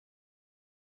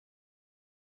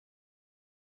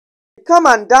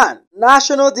Commandant,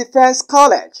 National Defense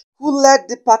College, who led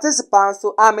the participants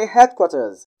to Army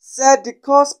headquarters, said the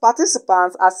course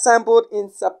participants assembled in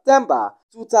September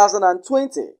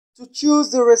 2020 to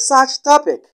choose the research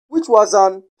topic, which was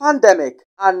on pandemic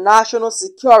and national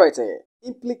security,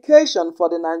 implication for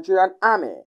the Nigerian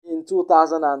Army in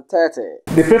 2030.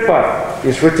 The paper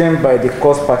is written by the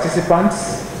course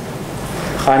participants,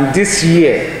 and this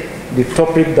year the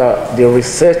topic that they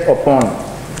researched upon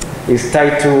is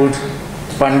titled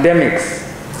Pandemics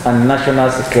and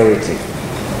National Security,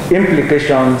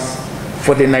 Implications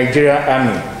for the Nigerian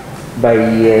Army by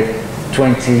year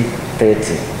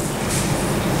 2030.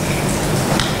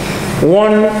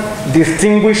 One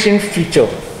distinguishing feature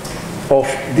of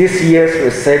this year's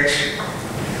research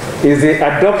is the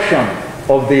adoption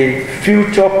of the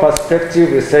future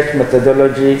perspective research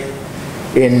methodology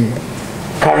in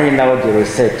carrying out the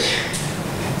research.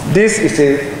 This is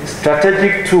a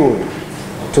strategic tool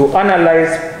to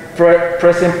analyze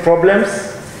pressing problems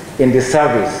in the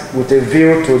service with a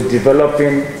view to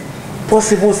developing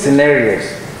possible scenarios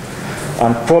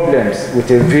and problems with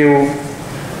a view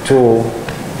to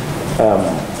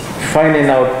finding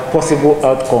out possible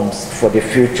outcomes for the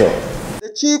future.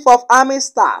 The Chief of Army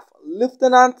Staff,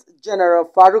 Lieutenant General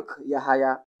Farouk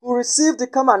Yahaya, who received the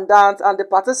commandant and the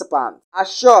participants,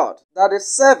 assured that the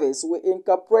service will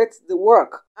incorporate the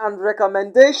work and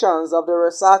recommendations of the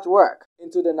research work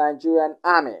into the Nigerian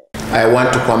Army. I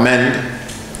want to commend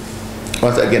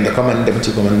once again the Commandant,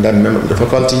 Deputy Commandant, member of the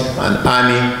faculty and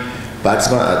Army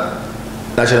participant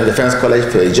at National Defense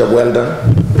College for a job well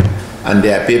done, and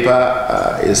their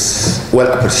paper is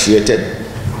well appreciated.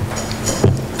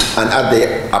 And as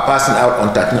they are passing out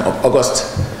on 13th of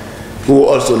August, we will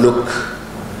also look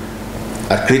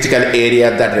at critical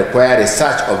areas that require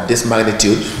research of this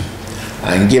magnitude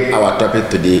and give our topic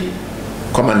to the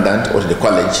commandant or to the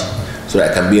college so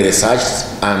that it can be researched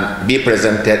and be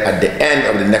presented at the end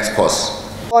of the next course.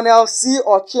 Colonel C.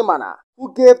 Ochimana,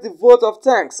 who gave the vote of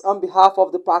thanks on behalf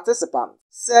of the participants,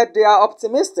 said they are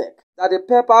optimistic that the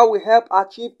paper will help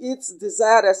achieve its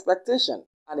desired expectation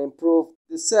and improve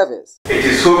the service. It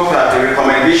is hoped that the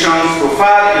recommendations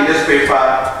profiled in this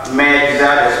paper may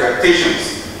desired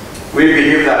expectations. We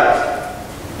believe that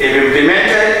if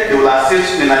implemented, they will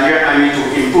assist the Nigerian Army to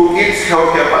improve its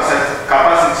healthcare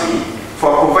capacity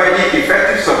for providing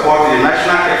effective support to the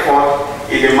national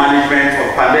effort in the management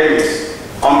of pandemics.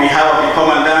 On behalf of the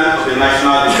Commandant of the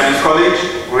National Defense College,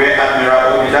 Rear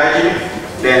Admiral Obidaji,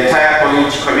 the entire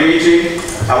college community,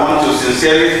 I want to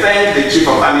sincerely thank the Chief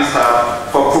of Army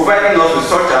Staff for providing us with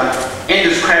such an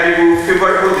indescribable,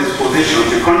 favorable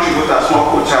disposition to contribute a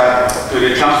small quota to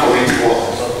the transformative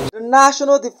work. The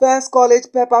National Defense College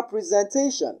paper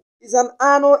presentation is an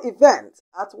annual event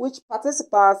at which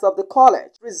participants of the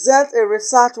college present a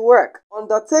research work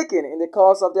undertaken in the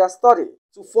course of their study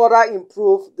to further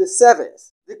improve the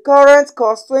service. The current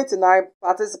course 29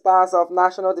 participants of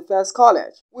National Defense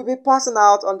College will be passing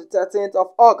out on the 13th of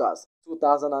August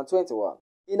 2021.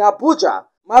 In Abuja,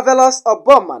 Marvelous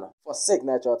Obomana for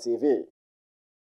Signature TV.